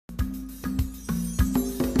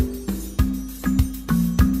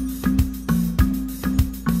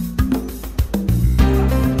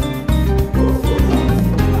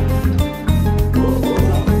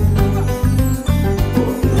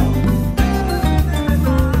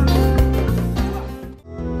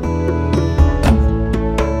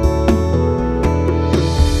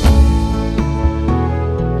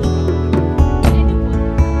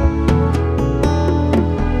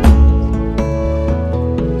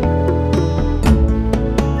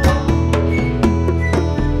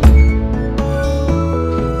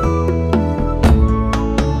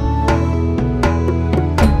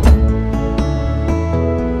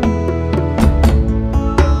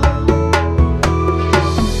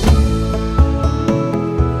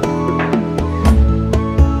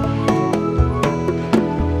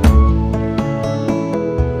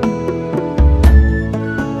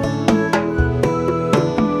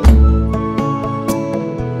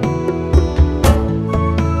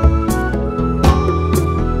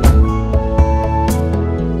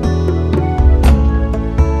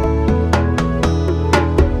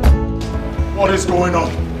going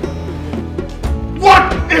on?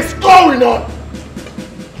 What is going on?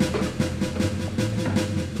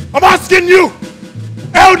 I'm asking you,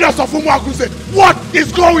 elders of Umuagunze, what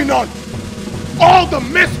is going on? All the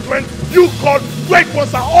miscreants you called great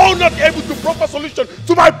ones are all not able to proper solution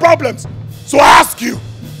to my problems. So I ask you,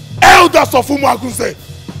 elders of Umuagunze,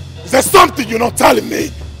 is there something you're not telling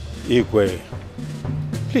me? Igwe,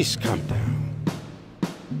 please calm down.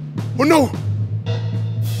 Oh no!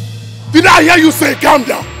 Did I hear you say calm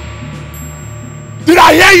down? Did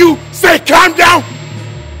I hear you say calm down?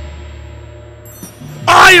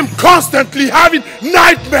 I am constantly having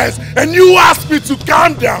nightmares and you ask me to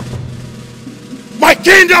calm down. My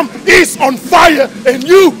kingdom is on fire and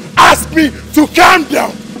you ask me to calm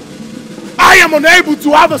down. I am unable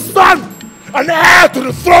to have a son, an heir to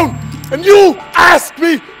the throne, and you ask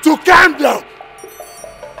me to calm down.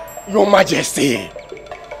 Your Majesty,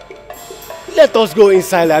 let us go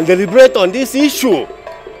inside and deliberate on this issue.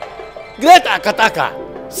 Great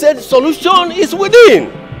Akataka said the solution is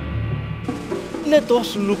within. Let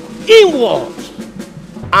us look inward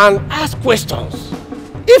and ask questions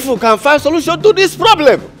if we can find solution to this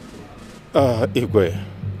problem. Igwe,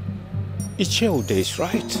 Icheude is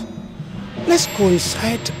right. Let's go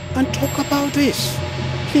inside and talk about this,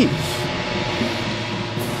 please.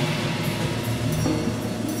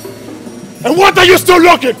 And what are you still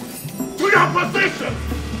looking? To your position!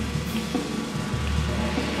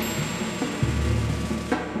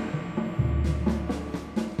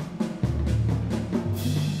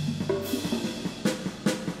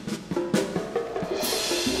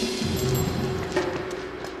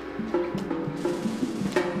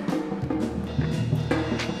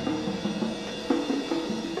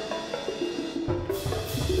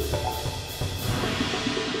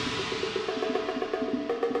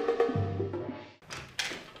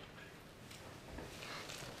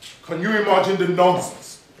 Can you imagine the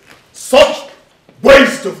nonsense? Such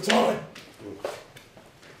waste of time!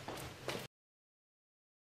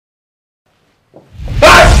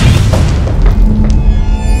 Hey!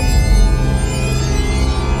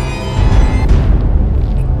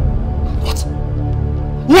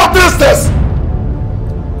 What is this?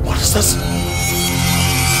 What is this?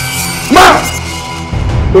 Man!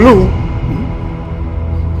 Olu,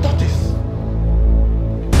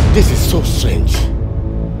 this is so strange.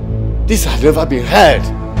 This has never been heard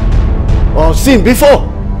or seen before.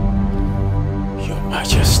 Your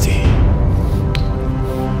Majesty,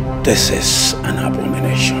 this is an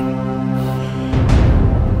abomination.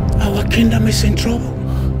 Our kingdom is in trouble.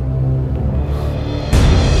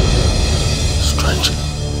 Strange.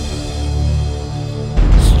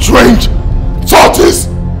 Strange tortoise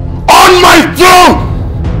on my throne!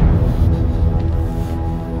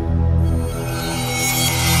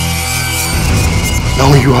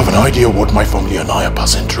 Now you have an idea what my family and I are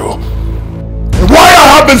passing through. And why I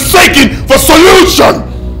have been seeking for solution!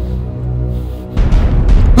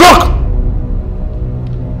 Look!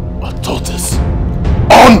 A tortoise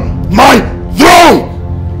on my throne!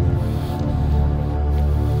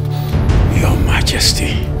 Your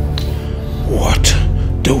Majesty, what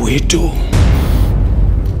do we do?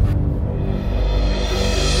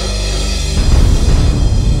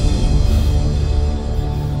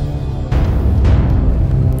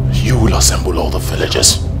 You will assemble all the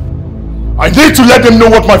villagers. I need to let them know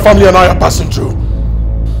what my family and I are passing through.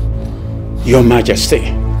 Your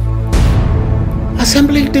Majesty,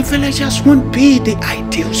 assembling the villagers won't be the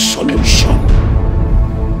ideal solution.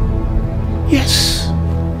 Yes.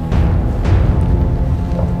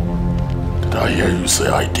 Did I hear you say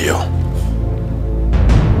ideal?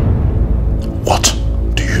 What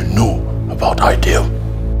do you know about ideal?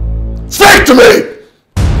 Speak to me!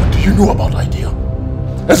 What do you know about ideal?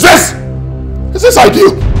 Is this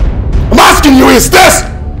ideal? I'm asking you, is this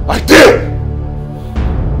ideal?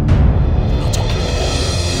 You're not talking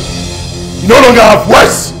anymore. You no longer have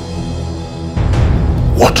voice.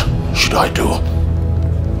 What should I do?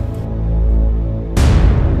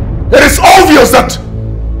 It is obvious that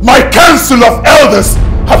my council of elders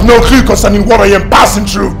have no clue concerning what I am passing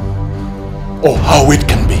through or how it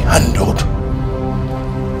can be handled.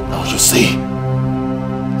 Now you see,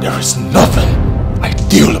 there is nothing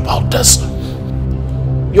ideal about this.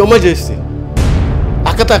 Your Majesty,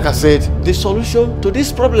 Akataka said the solution to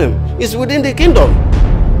this problem is within the kingdom.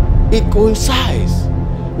 It coincides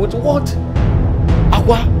with what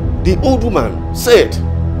Awa, the old woman, said.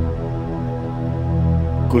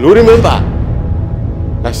 Could you remember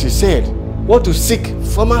that she said what to seek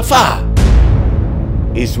from afar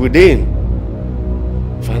is within?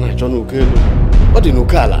 Fana John Ukelu, what in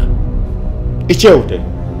Ukala? Icheude,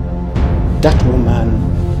 that woman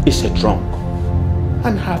is a drunk.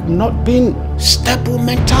 and have not been stable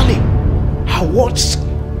mentally. Her words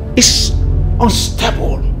is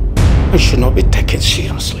unstable and should not be taken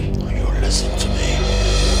seriously. You listen to me.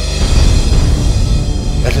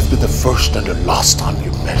 Let it be the first and the last time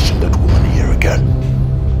you mention that woman here again.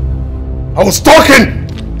 I was talking!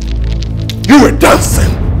 You were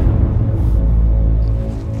dancing!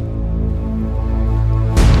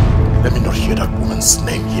 Let me not hear that woman's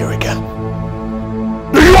name here again.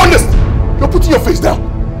 Do you understand? You're putting your face down.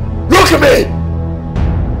 Look at me!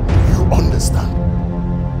 Do you understand?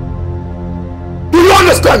 Do you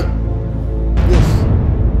understand? Yes,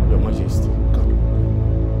 Your Majesty. Good.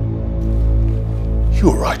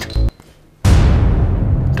 You're right.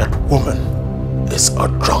 That woman is a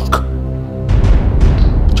drunk.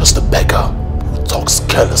 Just a beggar who talks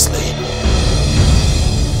carelessly.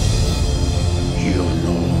 You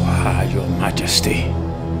know her, Your Majesty.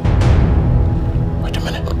 Wait a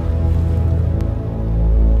minute.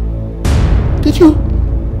 Did you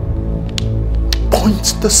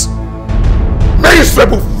point this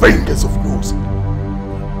miserable fingers of yours at me?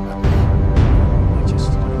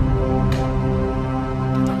 Majesty.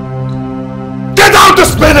 Get out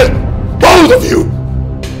this minute! Both of you!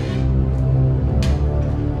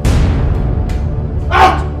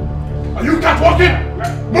 Out! Are you catwalking?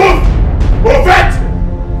 Move! Move it!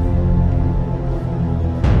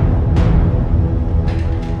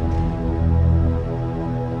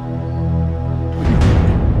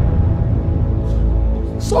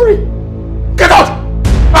 Sorry! Get out!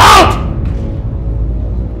 Out!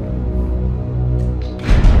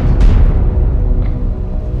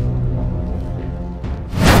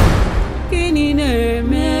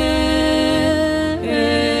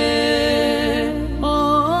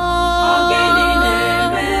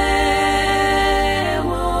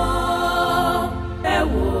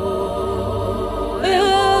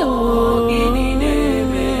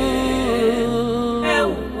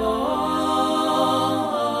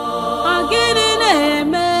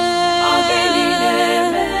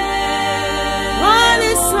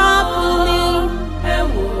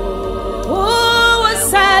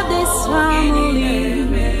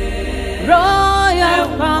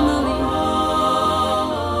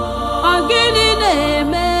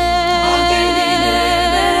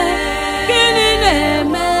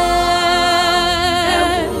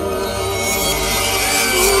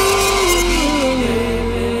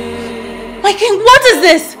 My king, what is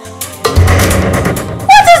this?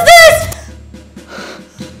 What is this?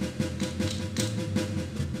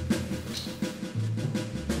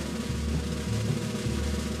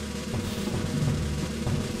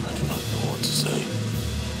 I do not know what to say.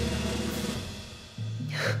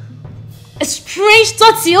 A strange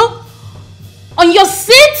turtle on your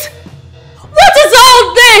seat? What is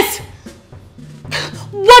all this?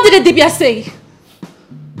 What did the Dibia say?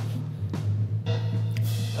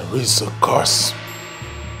 There is a curse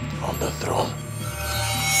on the throne.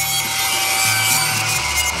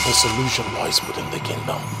 The solution lies within the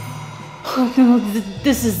kingdom. Oh no,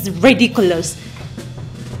 this is ridiculous.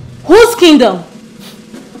 Whose kingdom?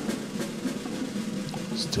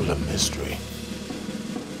 Still a mystery.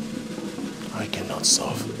 I cannot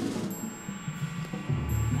solve.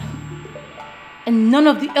 And none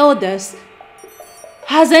of the elders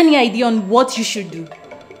has any idea on what you should do.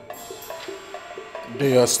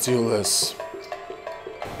 They are still as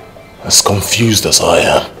confused as I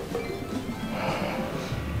am.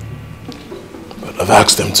 But I've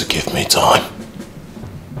asked them to give me time.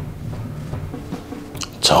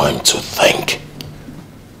 Time to think.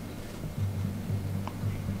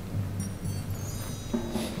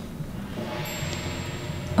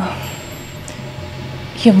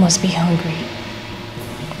 You must be hungry.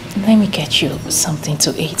 Let me get you something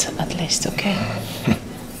to eat at least, okay?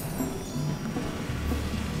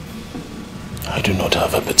 I do not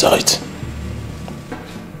have appetite.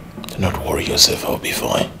 Do not worry yourself, I'll be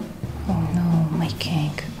fine. Oh no, my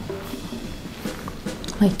king.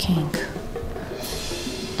 My king.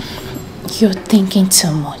 You're thinking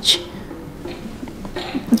too much.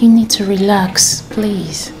 You need to relax,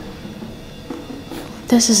 please.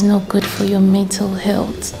 This is not good for your mental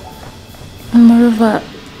health. And moreover,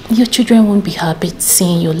 your children won't be happy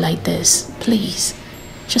seeing you like this. Please,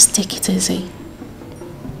 just take it easy.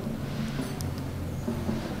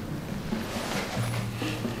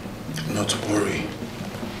 Not worry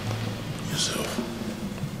yourself.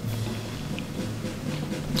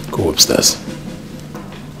 Go upstairs.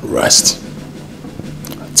 Rest.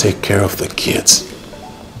 Take care of the kids.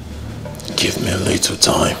 Give me a little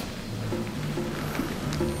time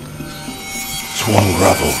to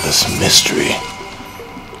unravel this mystery.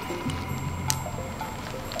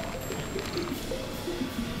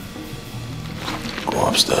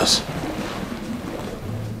 upstairs.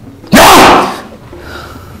 No!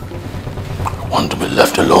 I want to be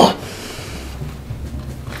left alone.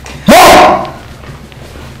 No!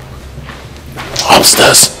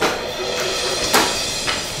 Upstairs.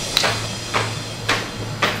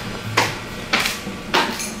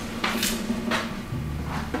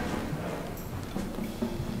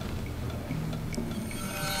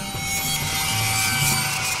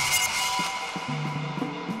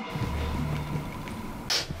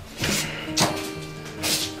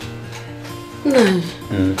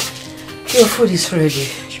 Your food is ready.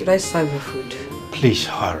 Should I serve your food? Please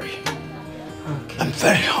hurry. Okay. I'm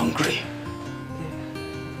very hungry.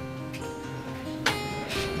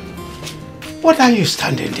 What are you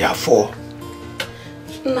standing there for?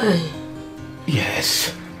 Nai.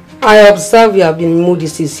 Yes. I observe you have been moody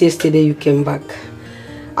since yesterday you came back.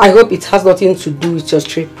 I hope it has nothing to do with your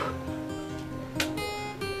trip.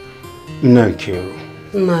 Thank you.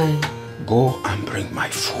 Nai. Go and bring my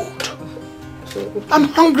food. I'm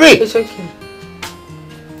hungry. It's okay.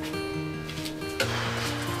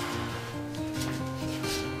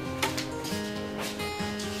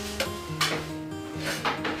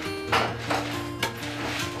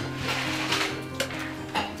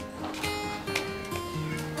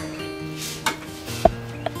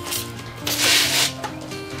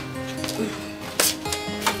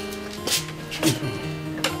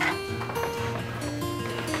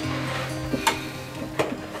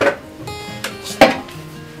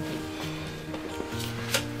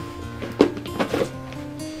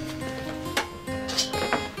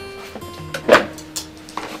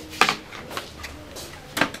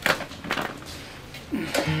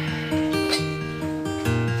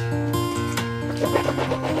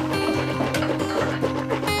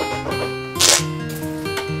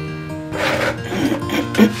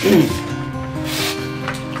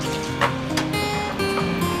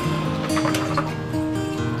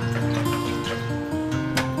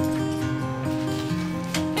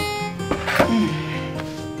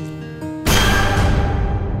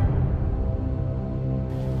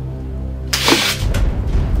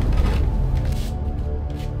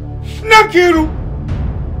 Nakiru!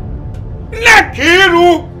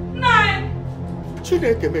 Nakiru! Nai!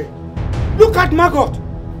 Chinekeme, look at Margot.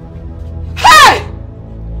 Hey!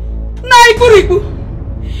 Nai Ikuriku!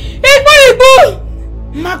 Ikuriku!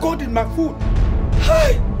 Margot in my food.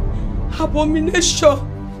 Hey! Abomination!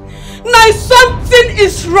 Nai, something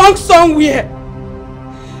is wrong somewhere.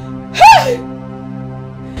 Hey!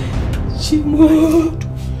 Chimo!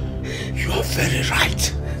 You are very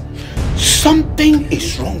right. Something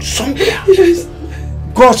is wrong somewhere. Yes.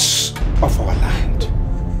 Gods of our land,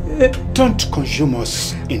 don't consume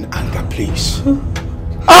us in anger, please.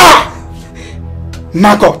 Ah!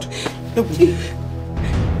 Margot!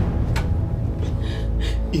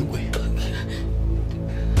 Igwe.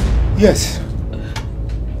 Yes.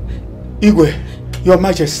 Igwe, Your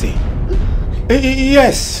Majesty.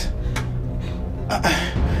 Yes.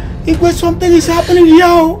 Igwe, something is happening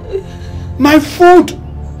here. My food.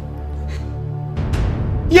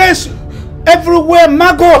 Yes, everywhere,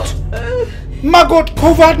 Margot. Margot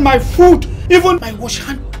covered my food. Even my wash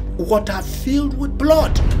hand water filled with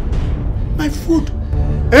blood. My food.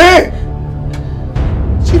 Hey!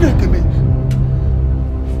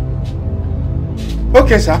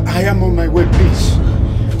 Okay, sir, I am on my way, please.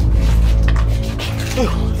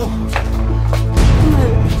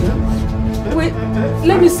 Wait,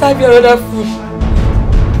 let me serve you another food.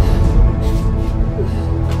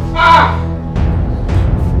 Ah!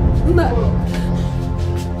 No.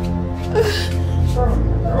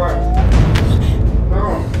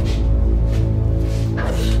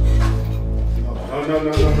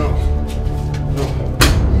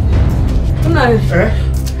 No. Eh?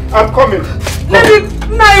 I'm coming. Let me.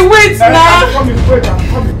 No, wait now. I'm coming. Wait, I'm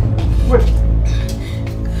coming. Wait.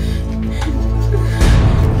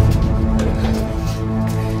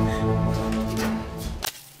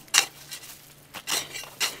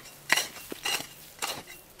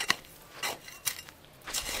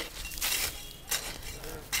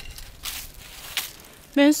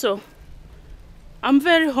 Menso, I'm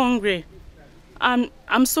very hungry.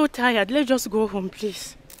 I'm so tired. Let's just go home,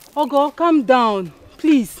 please. Ogo, calm down,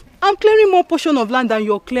 please. I'm clearing more portion of land than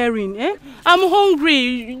you're clearing, eh? I'm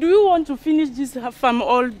hungry. Do you want to finish this farm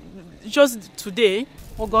all just today?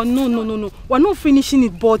 Ogo, no. We're not finishing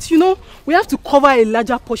it, but you know, we have to cover a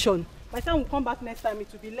larger portion. By the time we come back next time,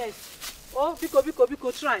 it will be less. Oh,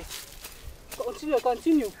 Biko, try.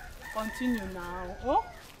 Continue now. Oh,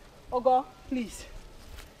 Ogo, please.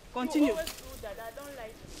 Continue. You always do that. I don't like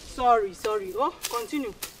it. Sorry. Oh,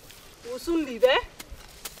 continue. We'll soon leave, eh?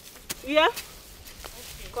 Yeah?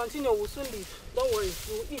 Continue, we'll soon leave. Don't worry,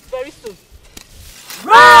 we'll eat very soon.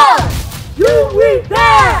 Run! You will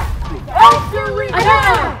die! Until we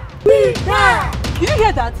die! We die! Did you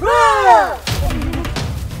hear that? Run!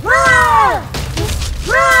 Run!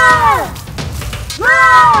 Run!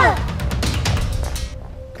 Run!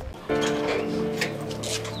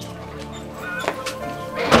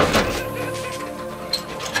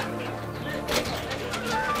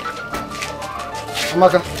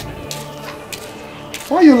 Amaka,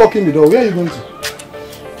 why are you locking the door? Where are you going to?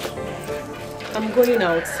 I'm going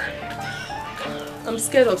out. I'm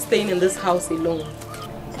scared of staying in this house alone.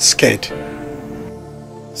 Scared?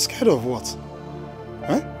 Scared of what?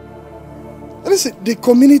 Huh? Listen, the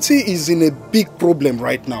community is in a big problem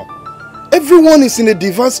right now. Everyone is in a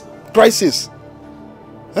diverse crisis.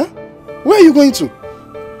 Huh? Where are you going to?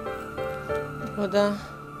 Brother,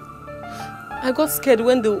 I got scared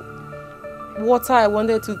when the water I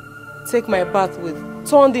wanted to take my bath with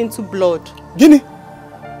turned into blood. Guinea?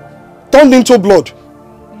 Turned into blood?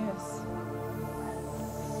 Yes.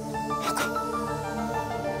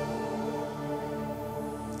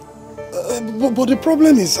 But the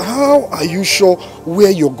problem is, how are you sure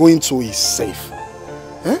where you're going to is safe?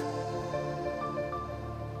 Huh?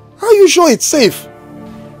 How are you sure it's safe?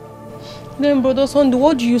 Then, Brother Sunday,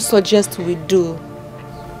 what do you suggest we do?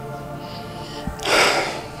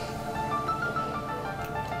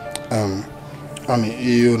 I mean,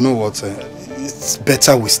 you know what? It's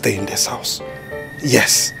better we stay in this house.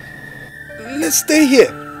 Yes. Let's stay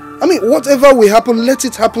here. I mean, whatever will happen, let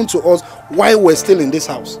it happen to us while we're still in this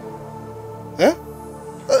house. Eh?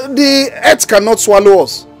 The earth cannot swallow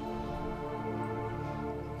us.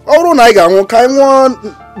 Oh,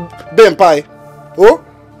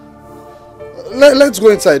 let's go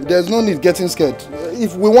inside. There's no need getting scared.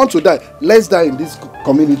 If we want to die, let's die in this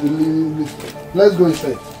community. Let's go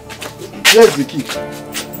inside. Here's the key.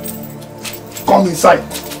 Come inside.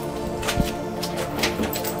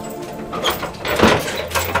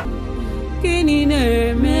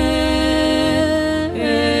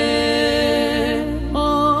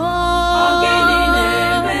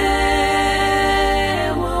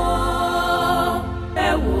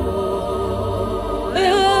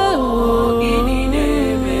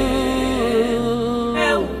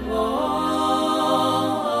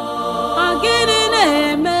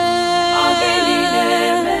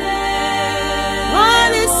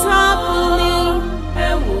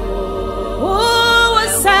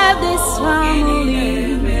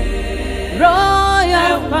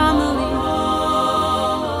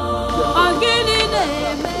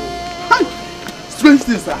 Strange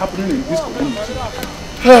things are happening in this community.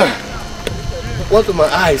 What my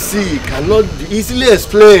eyes see cannot be easily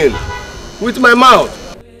explained with my mouth.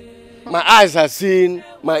 My eyes have seen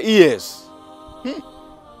my ears. The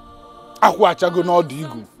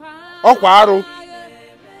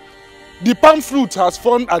palm fruit has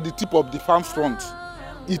fallen at the tip of the farm front.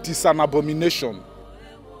 It is an abomination.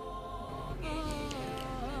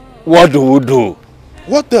 What do we do?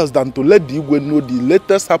 What else than to let the Igwe know the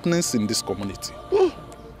latest happenings in this community?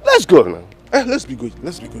 Let's go now. Let's be going.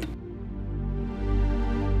 Let's be going.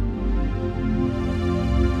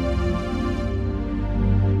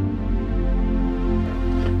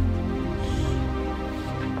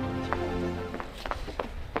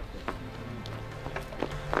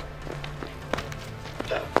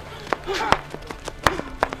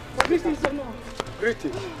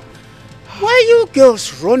 Greetings. Why are you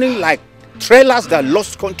girls running like trailers that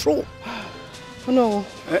lost control? Oh no,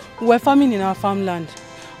 we were farming in our farmland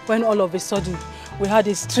when all of a sudden we heard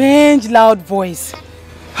a strange loud voice.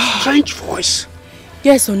 Strange voice?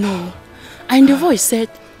 Yes or no? And the voice said,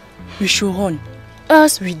 we should run,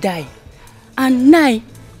 else we die. And now,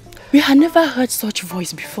 we had never heard such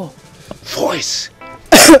voice before. Voice?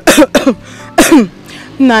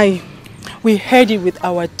 Now, we heard it with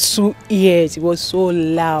our 2 ears. It was so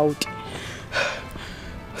loud.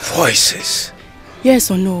 Voices? Yes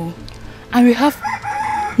or no? And we have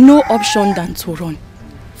no option than to run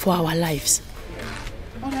for our lives.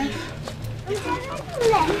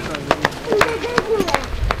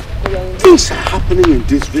 Things are happening in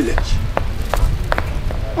this village.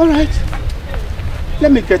 All right,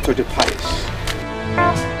 let me get to the palace.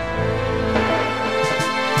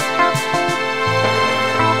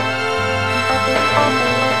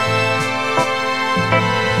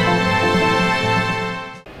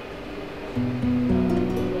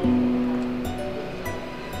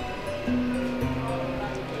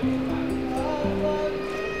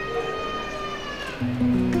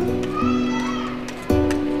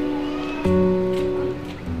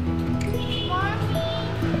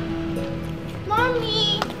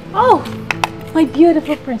 Oh,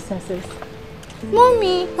 beautiful princesses.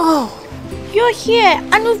 Mommy! Oh! You're here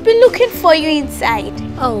and we've been looking for you inside.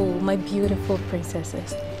 Oh, my beautiful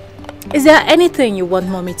princesses. Is there anything you want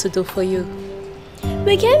Mommy to do for you?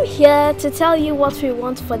 We came here to tell you what we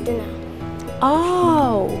want for dinner.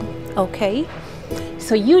 Oh, okay.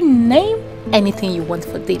 So you name anything you want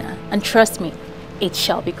for dinner and trust me, it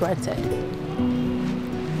shall be granted.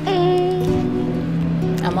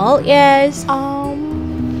 I'm all ears.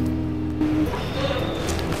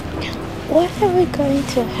 What are we going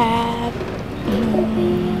to have?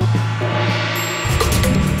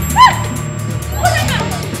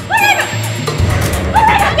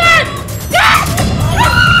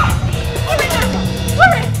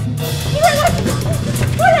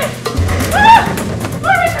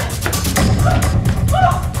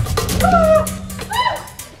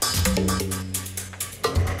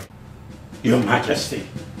 Your Majesty,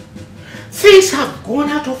 things have gone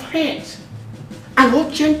out of hand and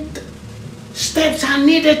urgent steps are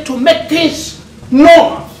needed to make things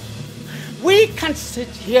normal. We can't sit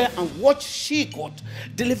here and watch she-goat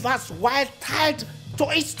delivers wild child to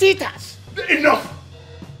its teethers. Enough!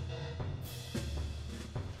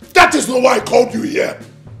 That is not why I called you here.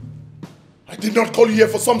 I did not call you here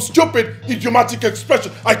for some stupid, idiomatic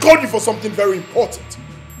expression. I called you for something very important.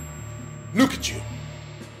 Look at you.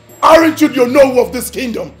 Aren't you the Onowu of this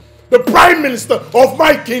kingdom? The Prime Minister of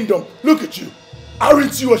my kingdom. Look at you.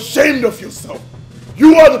 Aren't you ashamed of yourself?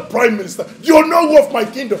 You are the Prime Minister, the Onowu of my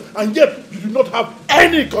kingdom, and yet you do not have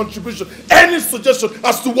any contribution, any suggestion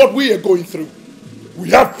as to what we are going through.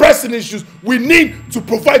 We have pressing issues. We need to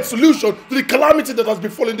provide solution to the calamity that has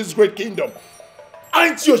befallen this great kingdom.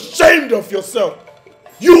 Aren't you ashamed of yourself?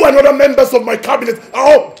 You and other members of my cabinet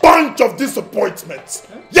are a bunch of disappointments.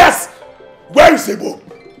 Yes! Where is Ebo?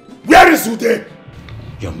 Where is Ude?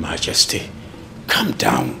 Your Majesty, calm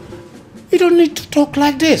down. You don't need to talk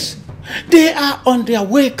like this. They are on their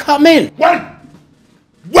way coming. When?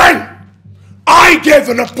 I gave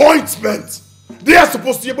an appointment. They are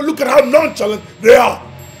supposed to be able to look at how nonchalant they are.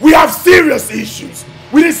 We have serious issues.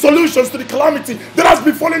 We need solutions to the calamity that has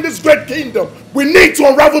befallen this great kingdom. We need to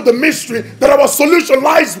unravel the mystery that our solution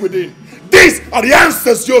lies within. These are the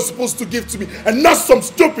answers you're supposed to give to me and not some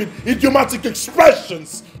stupid, idiomatic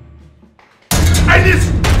expressions. I need...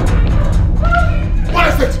 What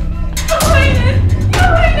is it?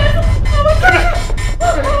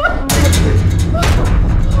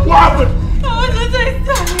 What happened?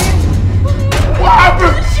 What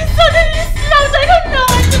happened? She suddenly snapped. I don't know.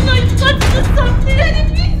 You got to do something.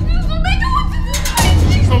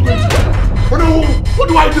 She's not going to. What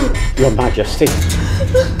do I do? Your Majesty,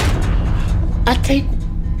 I think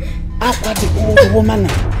after the old woman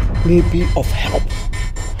may be of help.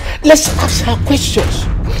 Let's ask her questions.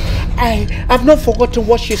 I have not forgotten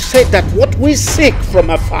what she said, that what we seek from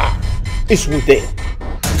afar is within.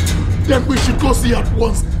 Then we should go see her at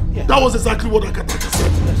once. Yeah. That was exactly what Akataka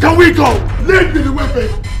said. Can we go? Lead me the way,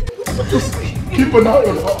 babe. Just keep an eye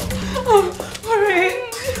on her. Alright.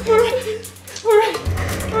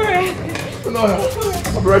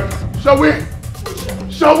 I'm ready. Shall we?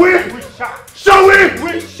 Shall we? We shall. Shall we?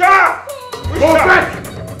 We shall. Move back.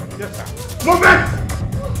 Yes, sir. Move back.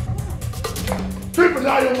 Keep an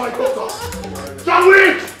eye on my daughter. Shall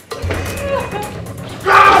we?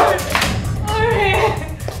 Go!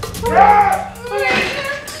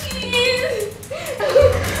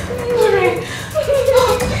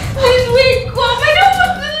 Please wake up. I don't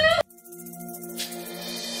want to lose.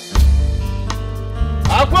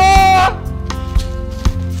 Aqua!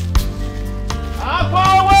 Aqua,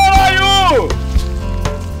 where are you?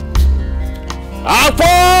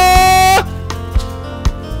 Aqua!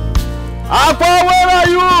 Aqua, where are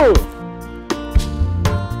you?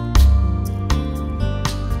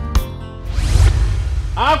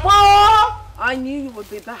 Aqua! I knew you would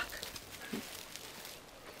be back.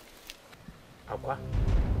 Aqua,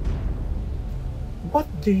 what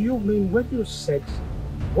do you mean when you said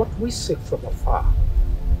what we seek from afar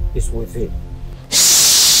is within?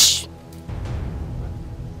 Shh!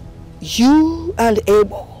 You and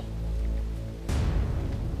Abel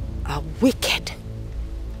are wicked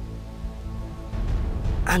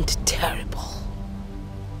and terrible.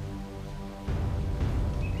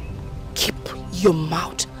 Keep your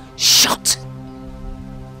mouth shut.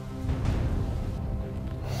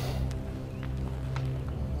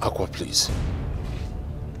 Aqua, please.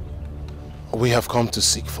 We have come to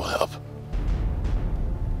seek for help.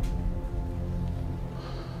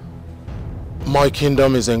 My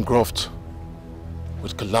kingdom is engulfed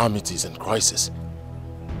with calamities and crises.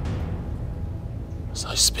 As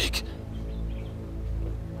I speak,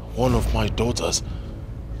 one of my daughters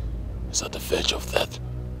is at the verge of death.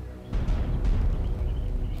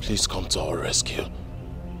 Please come to our rescue.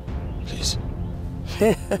 Please.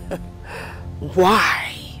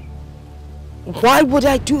 Why? Why would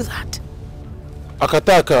I do that?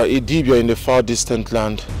 Akataka, a Dibia in the far distant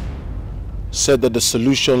land, said that the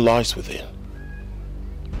solution lies within.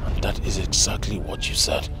 And that is exactly what you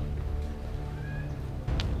said.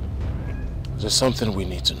 There's something we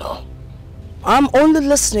need to know. I'm only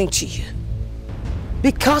listening to you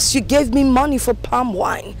because you gave me money for palm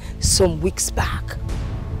wine some weeks back.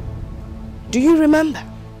 Do you remember?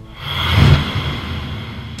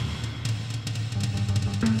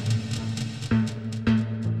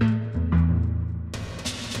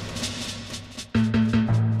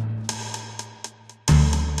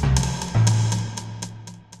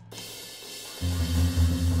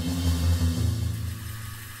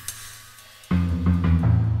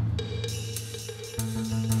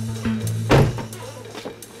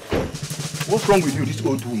 What's wrong with you, this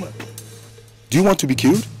old woman? Do you want to be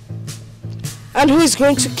killed? And who is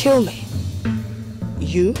going to kill me?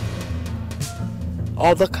 You?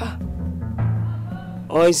 Or the car?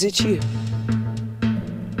 Or is it you?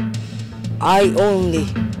 I only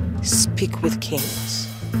speak with kings.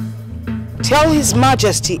 Tell His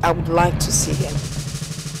Majesty I would like to see him.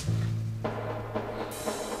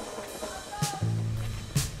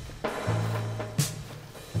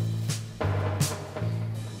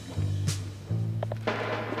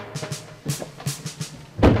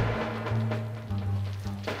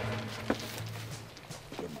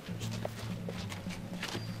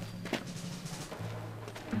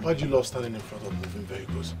 Why do you love standing in front of moving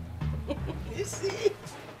vehicles? You see,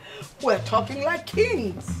 we're talking like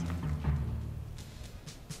kings.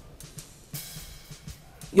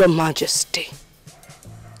 Your Majesty,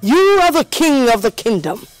 you are the king of the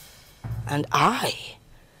kingdom, and I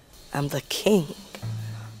am the king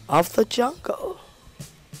of the jungle.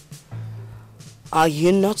 Are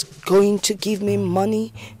you not going to give me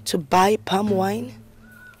money to buy palm wine?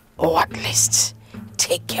 Or at least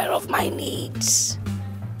take care of my needs?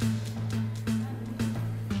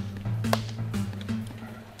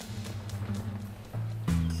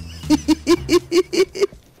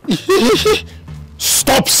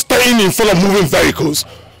 Stop staying in front of moving vehicles!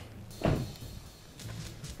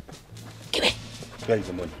 Give me. Where is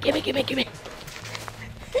the money? Give me.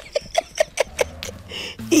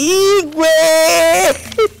 Igwe!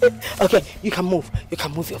 Okay, you can move. You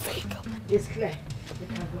can move your vehicle. It's clear. You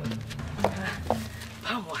can go.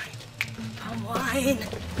 Palm wine.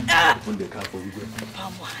 Open the car for you.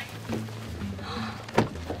 Palm wine.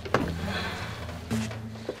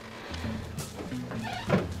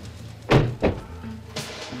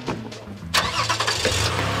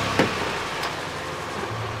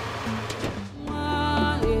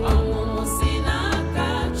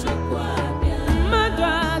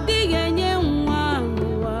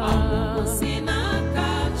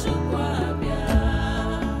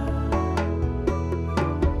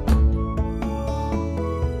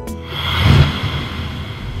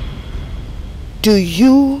 Do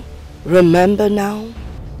you remember now?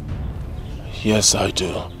 Yes, I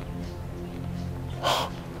do.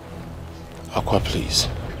 Aqua, please.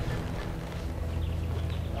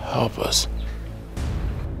 Help us.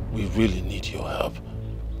 We really need your help.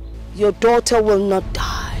 Your daughter will not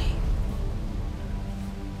die.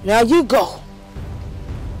 Now you go.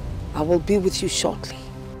 I will be with you shortly.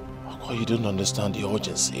 Aqua, you don't understand the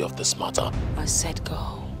urgency of this matter. I said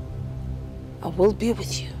go. I will be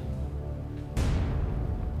with you.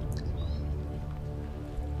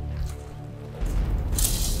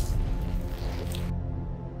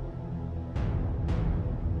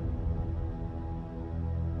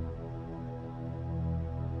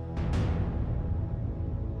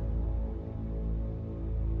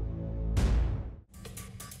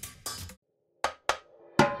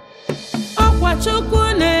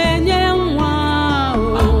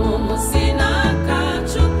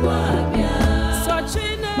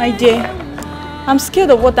 My dear, I'm scared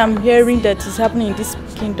of what I'm hearing that is happening in this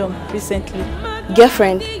kingdom recently.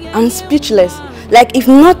 Girlfriend, I'm speechless. Like if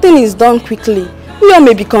nothing is done quickly, we all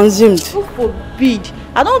may be consumed. Who forbid?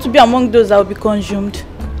 I don't want to be among those that will be consumed.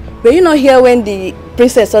 Were you not here when the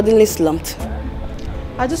princess suddenly slumped?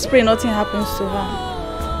 I just pray nothing happens to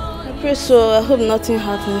her. I pray so. I hope nothing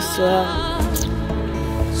happens to her.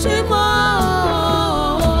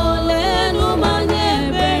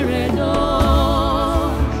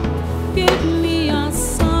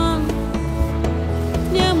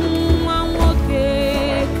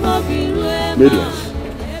 Mariam,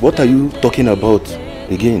 what are you talking about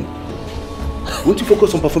again? Won't you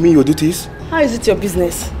focus on performing your duties? How is it your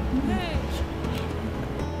business?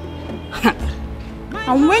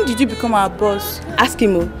 And when did you become our boss? Ask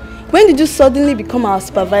him. When did you suddenly become our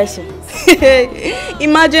supervisor?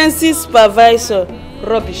 Emergency supervisor.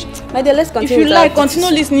 Rubbish. My dear, let's continue. If you like, continue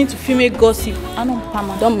listening to female gossip. I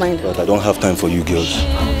don't mind. But I don't have time for you girls.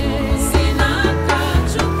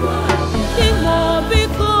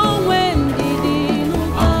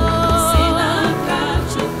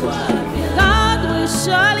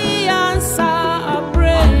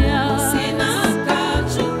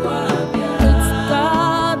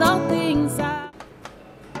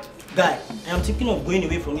 Guy, I am thinking of going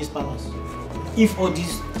away from this palace if all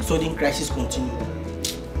these sudden crises continue.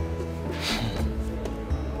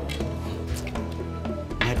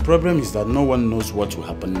 My problem is that no one knows what will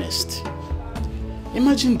happen next.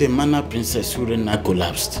 Imagine the Mana Princess Urena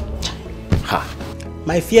collapsed. Ha!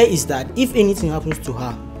 My fear is that if anything happens to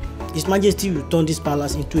her, His Majesty will turn this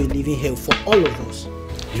palace into a living hell for all of us.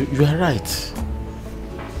 You are right.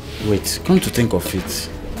 Wait, come to think of it.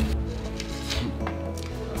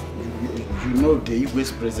 You know the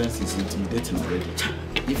Igwe's presence is intimidating already.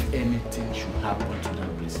 If anything should happen to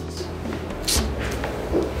that princess.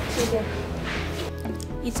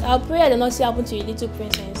 It's our prayer that nothing happen to your little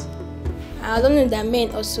princess. I don't know that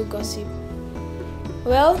men also gossip.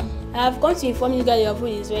 Well, I have come to inform you guys your food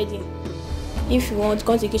is ready. If you want,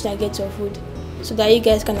 come to the kitchen and get your food, so that you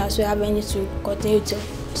guys can also have any to continue to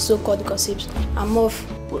so-called gossips. I'm off.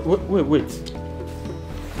 Wait.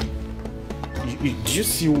 Do you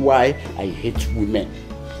see why I hate women?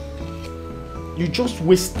 You just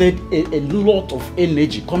wasted a lot of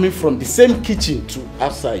energy coming from the same kitchen to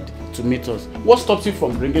outside to meet us. What stops you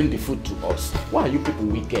from bringing the food to us? Why are you people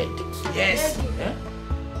wicked? Yes. Yeah?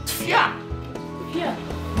 Yeah. Yeah.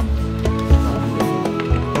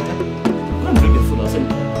 Come bring the food outside.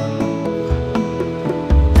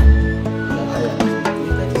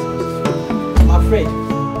 I'm afraid.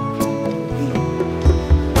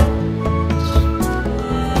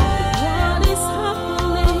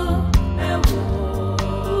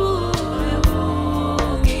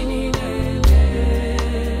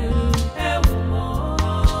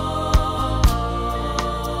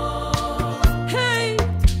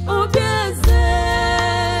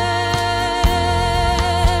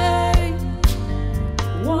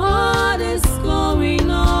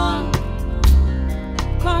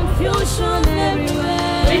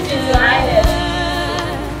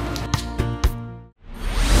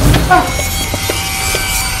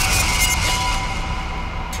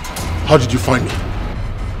 How did you find me?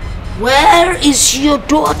 Where is your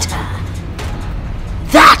daughter?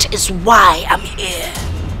 That is why I'm here.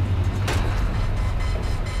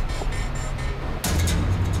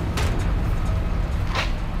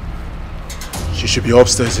 She should be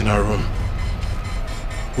upstairs in her room.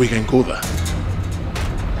 We can go there.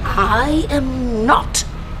 I am not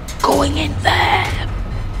going in there.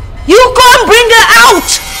 You go and bring her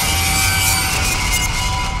out!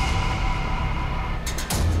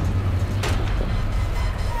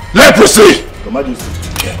 Leprosy! Your Majesty.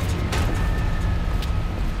 Yeah.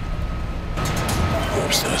 Go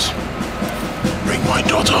upstairs. Bring my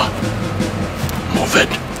daughter. Move it.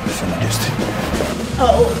 Your Majesty.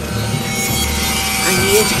 Oh. I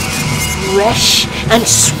need fresh and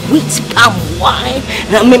sweet palm wine.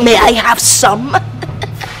 Now, may I have some?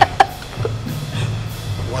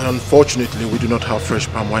 Well, unfortunately, we do not have fresh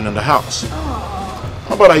palm wine in the house.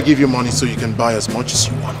 How about I give you money so you can buy as much as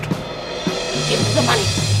you want? Give me the money.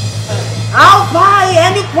 I'll buy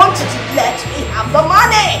any quantity. Let me have the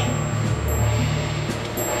money.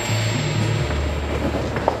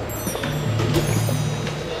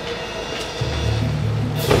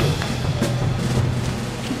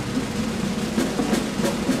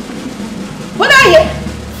 What are you?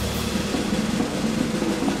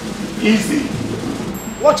 Easy.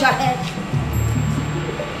 Watch her head.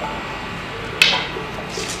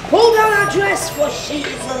 Pull down her dress, for she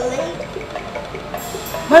is a lady.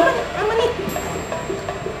 My money, my money.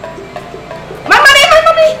 My money, my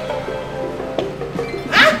money.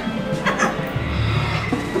 Huh?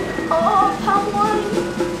 Oh, palm wine.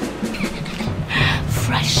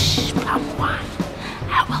 Fresh palm wine.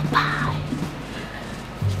 I will buy.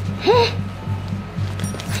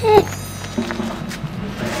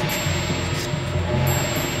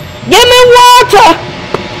 Give me water.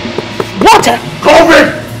 Water. COVID!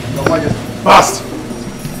 Your Majesty. Fast.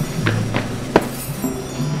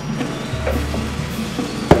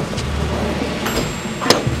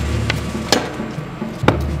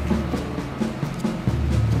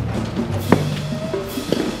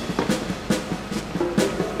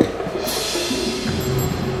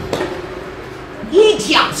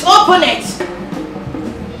 Idiot, open it!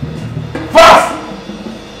 Fast!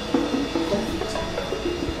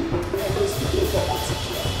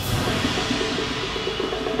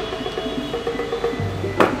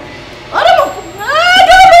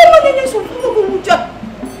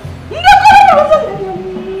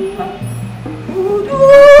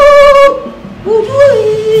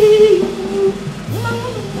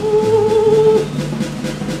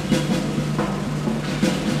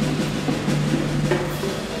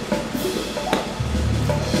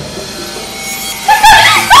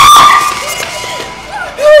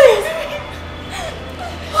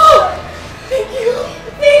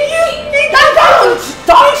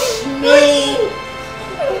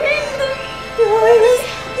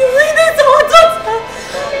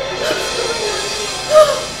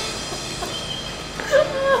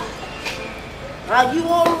 Are you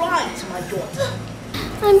all right, my daughter?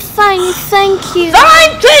 I'm fine, thank you.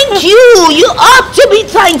 Fine, thank you. You ought to be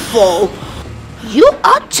thankful. You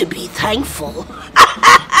ought to be thankful.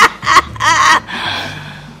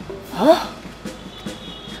 Huh?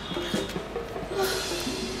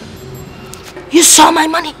 You saw my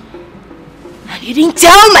money and you didn't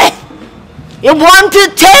tell me. You want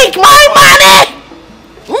to take my money?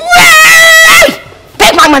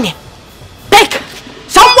 Take my money. Pick.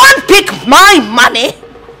 Someone pick my money.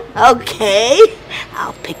 Okay,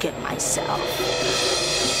 I'll pick it myself.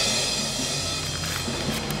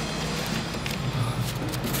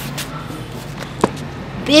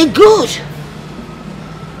 Be good.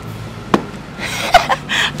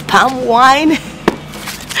 Palm wine.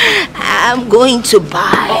 I'm going to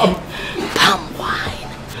buy palm wine.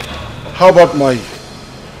 How about my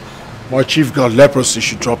chief girl leprosy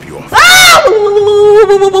should drop you off?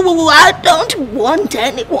 I don't want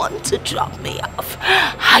anyone to drop me off.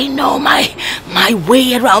 I know my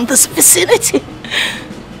way around this vicinity.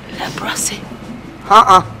 Leprosy.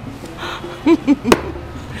 How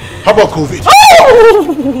about COVID?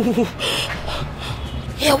 Oh!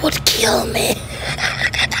 It would kill me.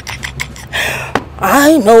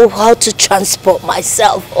 I know how to transport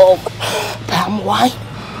myself home. Palm wine.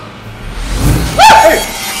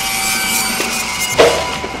 Hey!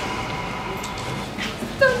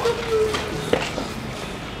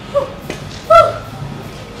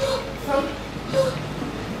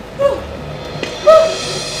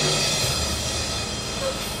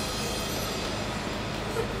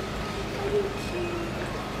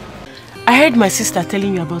 I heard my sister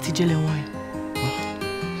telling you about Ijele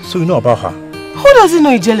wine. So you know about her? Who doesn't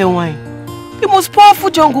know Ijele wine? The most powerful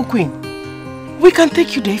jungle queen. We can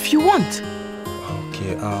take you there if you want.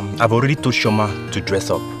 Okay, I've already told Shoma to dress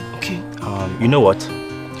up. Okay. You know what?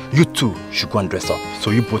 You two should go and dress up,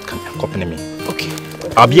 so you both can accompany me. Okay.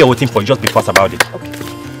 I'll be here waiting for you, just be fast about it. Okay.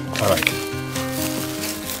 Alright.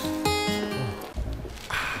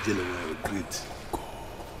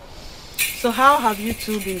 So how have you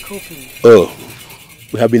two been coping? Oh,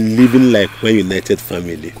 we have been living like one united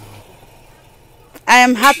family. I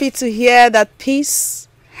am happy to hear that peace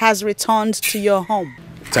has returned to your home.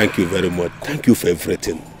 Thank you very much. Thank you for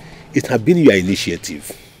everything. It has been your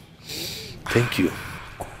initiative. Thank you.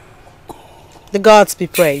 The gods be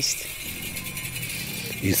praised.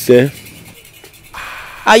 You say?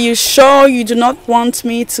 Are you sure you do not want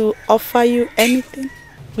me to offer you anything?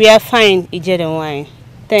 We are fine, Ijele wine.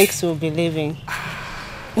 Thanks, we'll be leaving.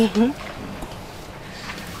 The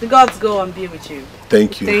gods go and be with you.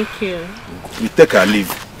 Thank you. Thank you. We take our leave.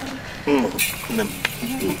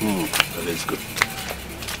 Let's go.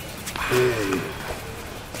 Hey.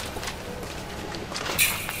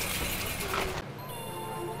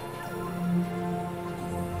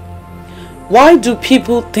 Why do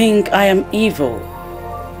people think I am evil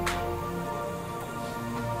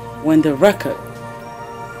when the record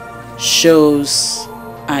shows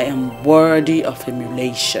I am worthy of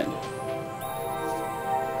emulation?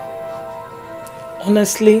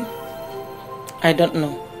 Honestly, I don't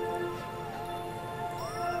know.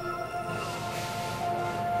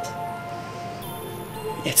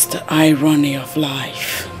 It's the irony of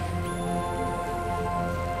life.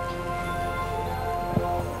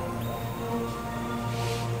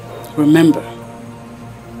 Remember,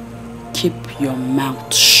 keep your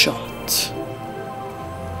mouth shut.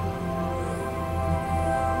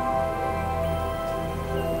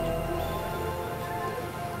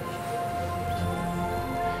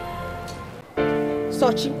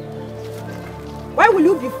 Sochi, why will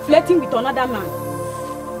you be flirting with another man?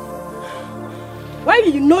 Why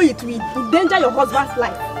will you know it will endanger your husband's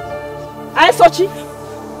life? Aye, Sochi?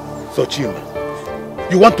 Sochi,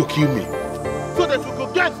 you want to kill me so that you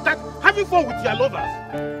could get start having fun with your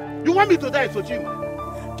lovers. You want me to die, Sochi?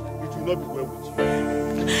 It will not be well with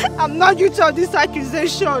you. I'm not guilty of this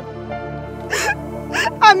accusation.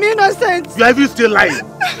 I'm innocent. You are even still lying.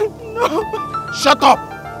 No. Shut up.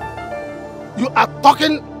 You are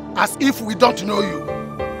talking as if we don't know you.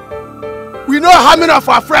 We know how many of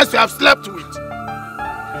our friends you have slept with.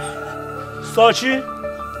 Sochi,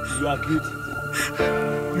 you are guilty.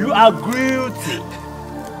 You are guilty.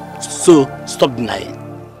 So, stop denying.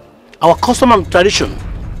 Our custom and tradition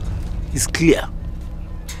is clear.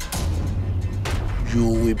 You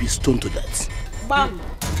will be stoned to death. Bam!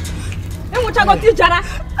 You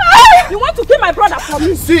want to kill my brother for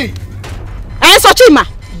me? See! Eh, Sochima?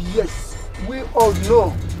 Yes, we all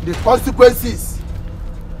know the consequences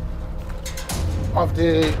of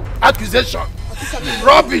the accusation.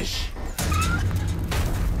 Rubbish!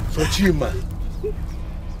 Sochima.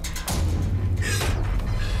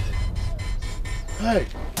 Hey.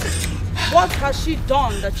 What has she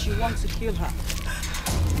done that you want to kill her?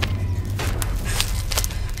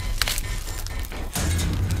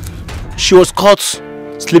 She was caught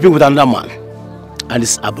sleeping with another man, and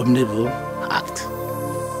it's abominable act.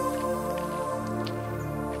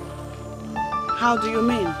 How do you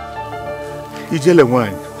mean?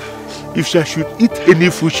 Ijelewan, if she should eat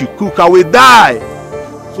any food she cook, I will die.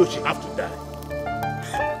 So she have to die.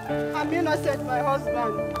 I'm innocent, my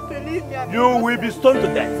husband. Believe me. You will be stoned to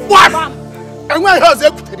death. What? And when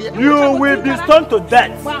you will be stoned to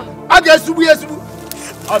death. I guess we are.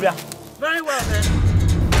 Obia. Very well then.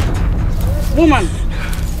 Woman,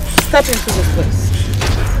 step into this place.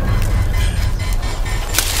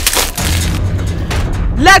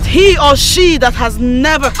 Let he or she that has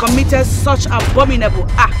never committed such abominable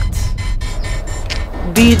act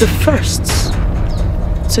be the first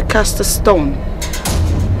to cast a stone.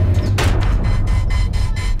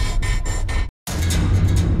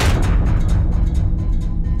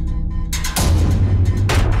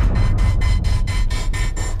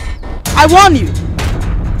 I warn you,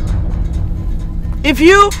 if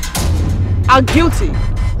you are guilty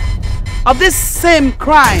of this same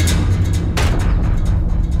crime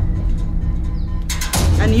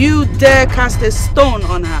and you dare cast a stone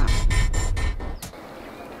on her,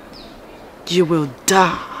 you will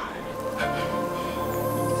die.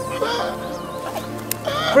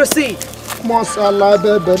 Proceed.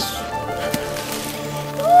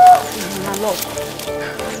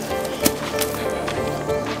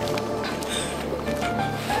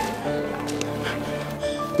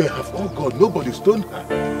 They have all gone. Nobody stoned her.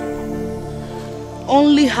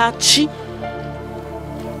 Only her chi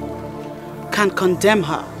can condemn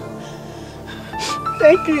her.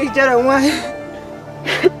 Thank you, Ijarawan.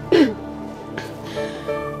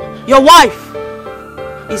 Your wife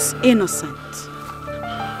is innocent.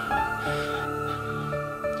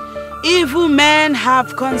 Evil men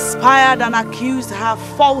have conspired and accused her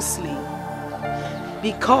falsely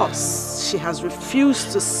because she has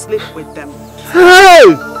refused to sleep with them.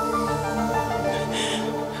 Hey!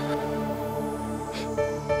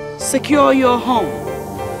 Secure your home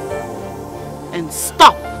and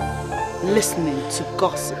stop listening to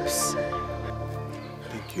gossips.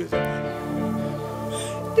 Thank you.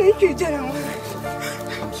 Thank you, General.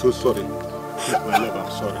 I'm so sorry. Please, my love,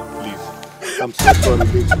 I'm sorry. Please. I'm so sorry.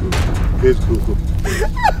 Let's go home.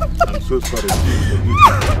 I'm so sorry.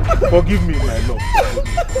 Please forgive me, my love. I'm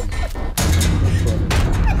sorry.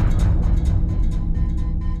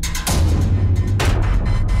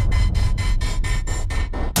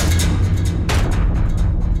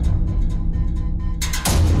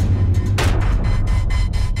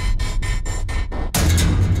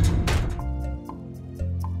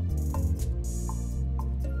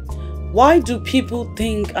 Why do people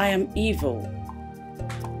think I am evil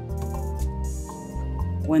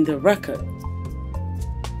when the record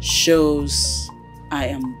shows I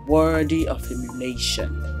am worthy of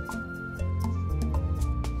emulation?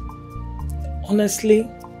 Honestly,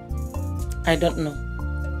 I don't know.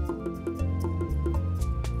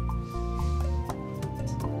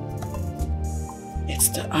 It's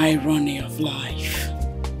the irony of life.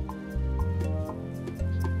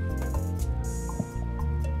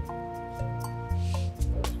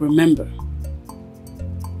 Remember,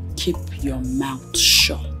 keep your mouth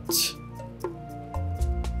shut.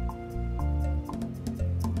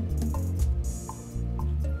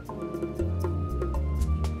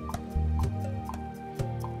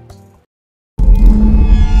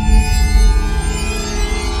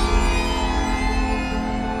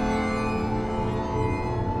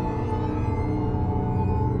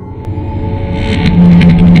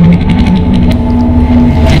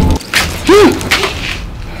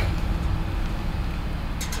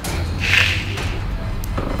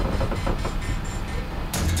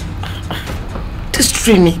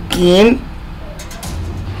 Dream again.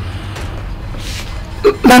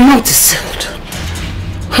 My mouth is sealed.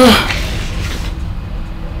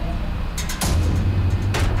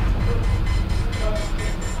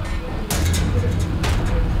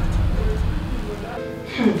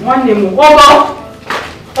 One name, Ogo.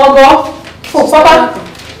 Oh, Papa.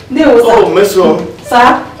 Oh, Meso.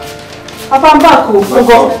 Sir. Papa, I'm back.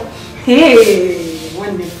 Ogo. Hey,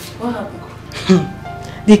 one name. What happened?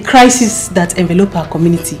 The crisis that enveloped our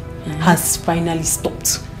community has finally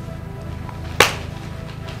stopped.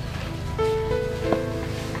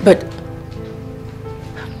 But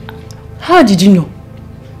how did you know?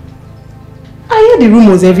 I heard the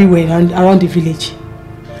rumors everywhere around the village.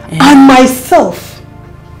 And myself,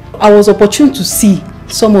 I was opportune to see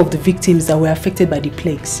some of the victims that were affected by the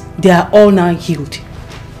plagues. They are all now healed.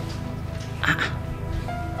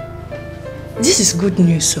 This is good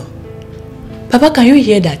news, sir. Papa, can you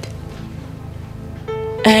hear that?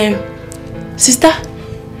 Sister,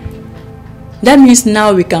 that means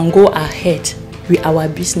now we can go ahead with our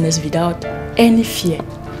business without any fear.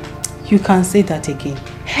 You can say that again.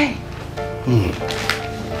 Hey.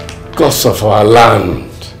 Gods of our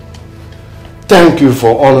land, thank you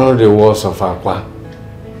for honoring the words of Akwa.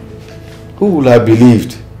 Who would have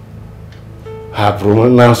believed her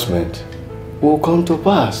pronouncement will come to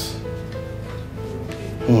pass?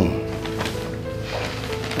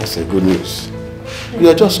 That's a good news. You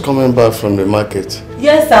are just coming back from the market.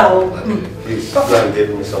 Yes, sir. Please, go and get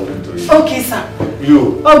me something to eat. Okay, sir.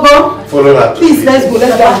 You, Ogo, follow that. please, let's go.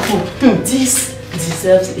 Let's go. This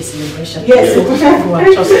deserves a celebration. Yes, Go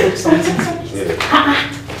and just put something to eat. Yeah.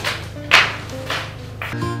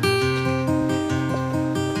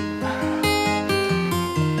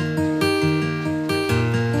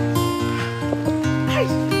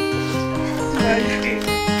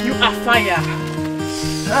 You are fire.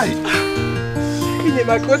 Hi. You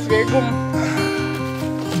are the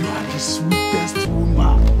sweetest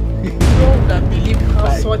woman. You would have believed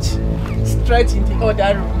how such strength in the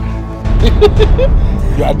other room.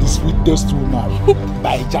 You are the sweetest woman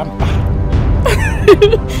by Jampa.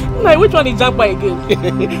 Now, which one is Jampa again?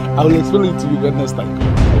 I will explain it to you when next time.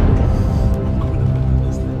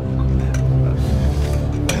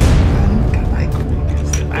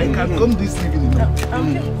 I can come this evening.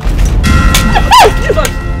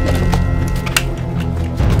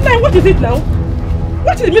 Now, what is it now?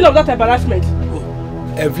 What is the meaning of that embarrassment?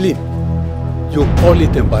 Evelyn, you call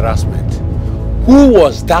it embarrassment. Who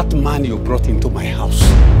was that man you brought into my house?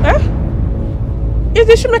 Is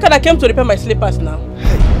the shoemaker that came to repair my slippers now?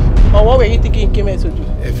 Hey. Or what were you thinking he came here to do?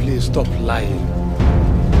 Evelyn, stop lying.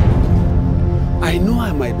 I know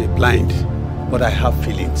I might be blind, but I have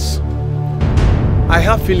feelings. I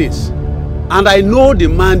have feelings. And I know the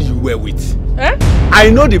man you were with. I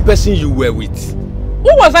know the person you were with. Who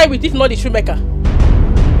was I with if not the shoemaker?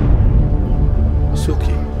 It's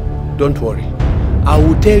okay. Don't worry. I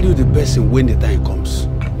will tell you the person when the time comes.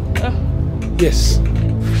 Yes.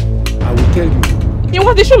 I will tell you. You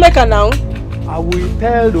was the shoemaker now? I will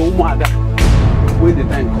tell the Umada when the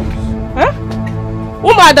time comes.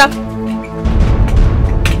 Umada?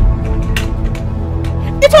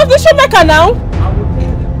 It was the shoemaker now?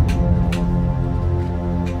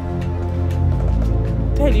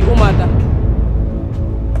 Tell you, Umada.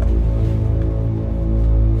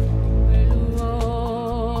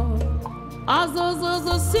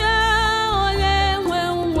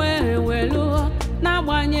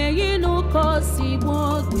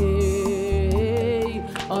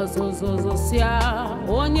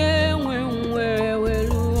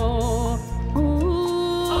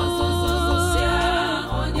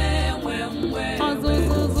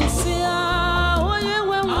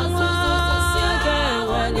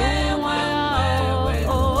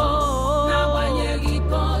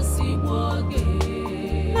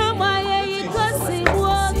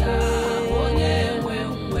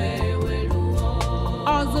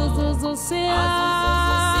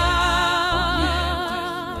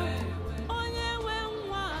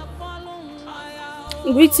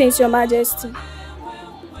 Greetings, Your Majesty.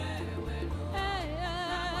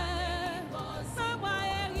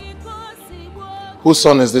 Whose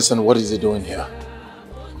son is this and what is he doing here?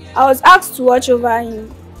 I was asked to watch over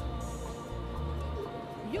him.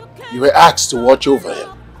 You were asked to watch over him?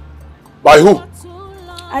 By who?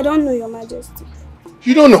 I don't know, Your Majesty.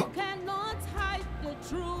 You don't know?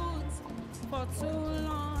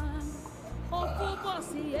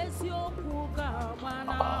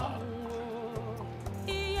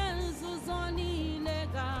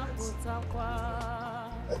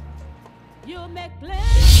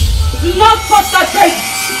 Not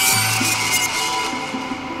concentrate!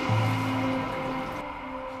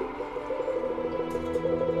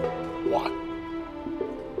 Why?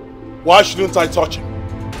 Why shouldn't I touch him?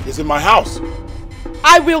 He's in my house.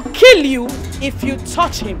 I will kill you if you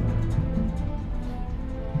touch him.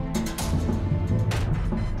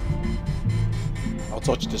 I'll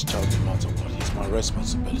touch this child no matter what. It's my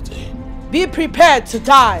responsibility. Be prepared to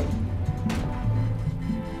die.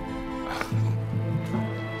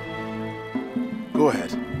 Go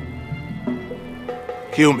ahead.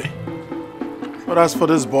 Kill me. But as for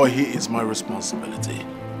this boy, he is my responsibility.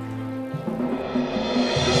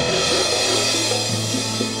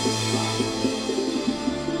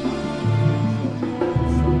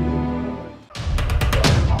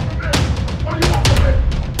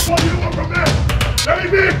 Let me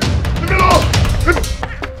be! Leave me alone!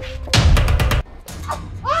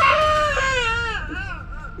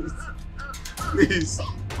 Please.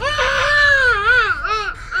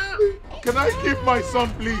 Can I keep my son,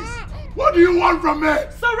 please? What do you want from me?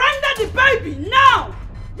 Surrender the baby now!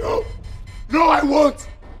 No. No, I won't.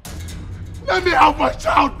 Let me have my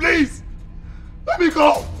child, please. Let me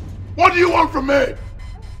go. What do you want from me?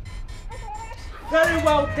 Very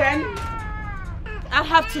well then. I'll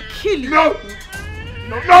have to kill you. No.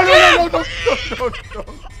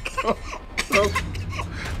 No.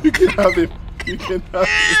 You can have him. You can have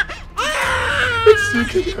him. You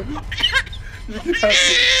can have him.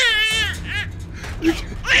 You can have him.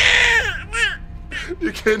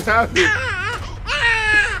 You can have him.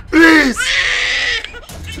 Please.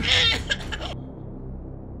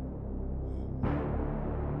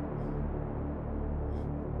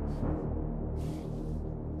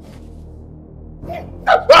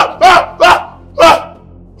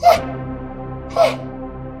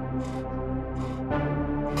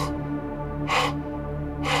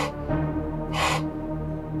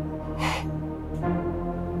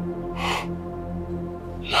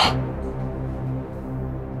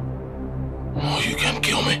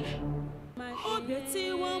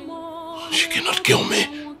 Kill me.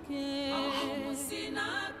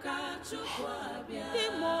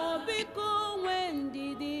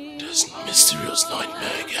 This mysterious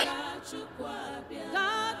nightmare again.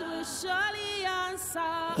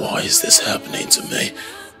 Why is this happening to me?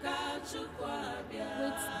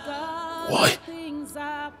 Why?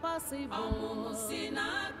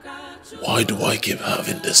 Why do I keep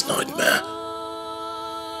having this nightmare?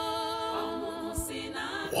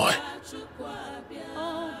 Why?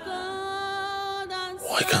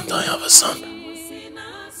 Why can't I have a son?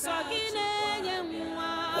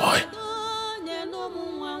 Why?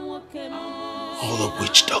 All the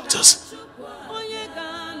witch doctors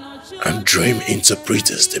and dream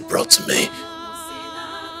interpreters they brought to me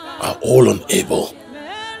are all unable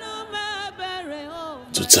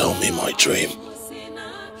to tell me my dream.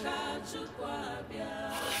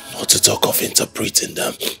 Not to talk of interpreting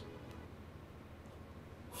them.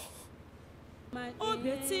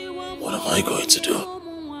 What am I going to do?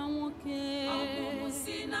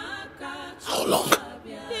 How long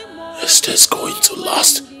is this going to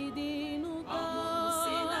last?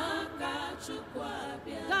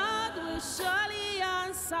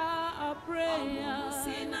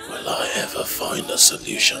 Will I ever find a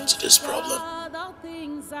solution to this problem?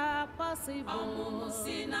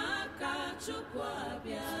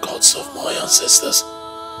 Gods of my ancestors,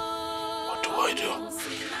 what do I do?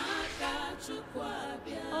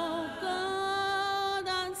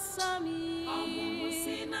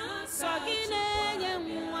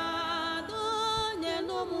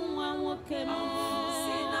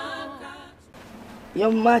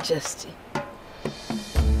 Your Majesty,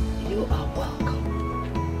 you are welcome.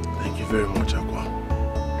 Thank you very much, Aqua.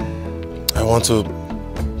 I want to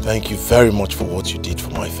thank you very much for what you did for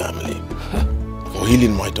my family, for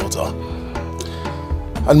healing my daughter,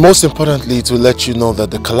 and most importantly to let you know that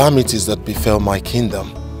the calamities that befell my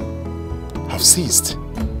kingdom have ceased.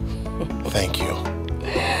 Thank you.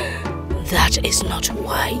 That is not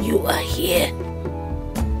why you are here.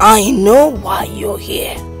 I know why you're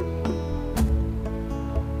here.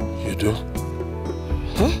 You do?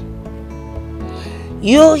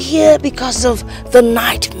 You're here because of the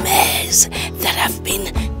nightmares that have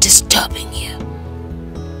been disturbing you.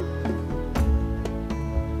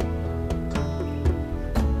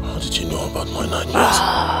 How did you know about my nightmares?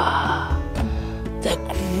 The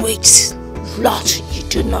great lot you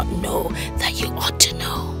do not know that you ought to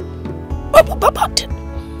know.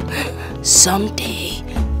 Someday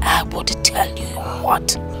I will tell you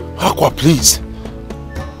what. Aqua, please.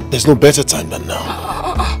 There's no better time than now.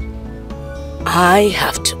 I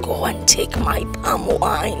have to go and take my palm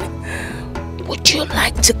wine. Would you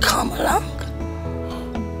like to come along?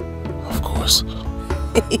 Of course.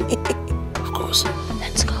 Of course.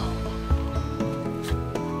 Let's go.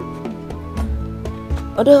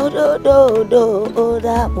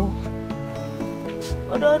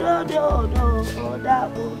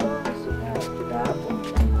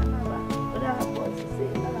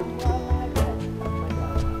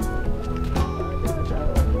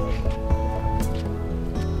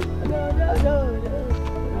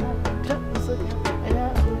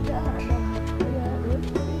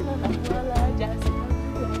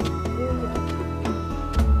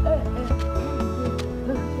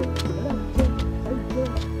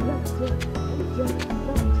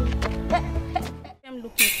 I'm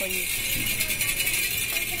looking for you.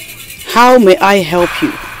 How may I help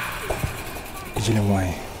you?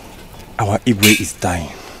 Ijele, our Igwe is dying.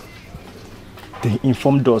 They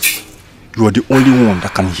informed us you are the only one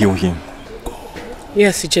that can heal him.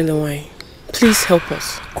 Yes, Ijele, please help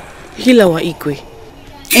us. Heal our Igwe.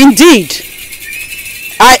 Indeed,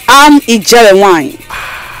 I am Ijerewine.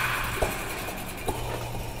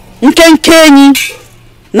 Nkenkenyi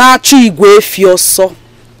na-achụ igwe efi ọsọ.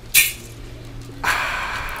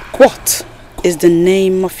 What is the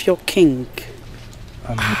name of your king?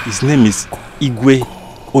 His name is Igwe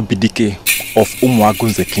Obidike of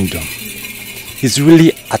Umuagunze Kingdom. He's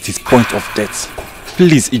really at his point of death.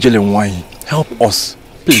 Please, Ijerewine, help us,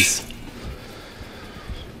 please.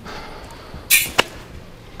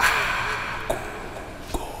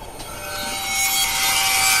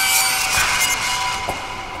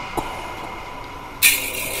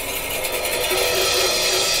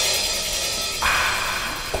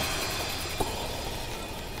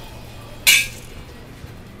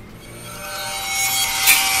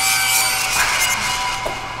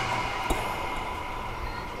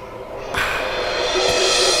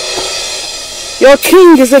 Your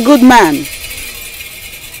king is a good man.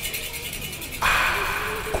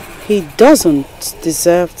 He doesn't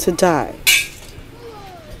deserve to die.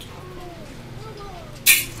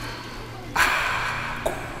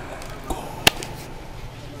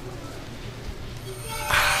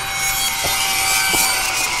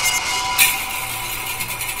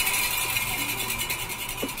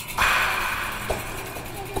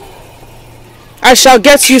 I shall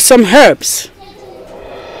get you some herbs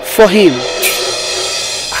for him.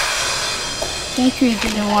 Thank you,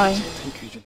 Ijerewine.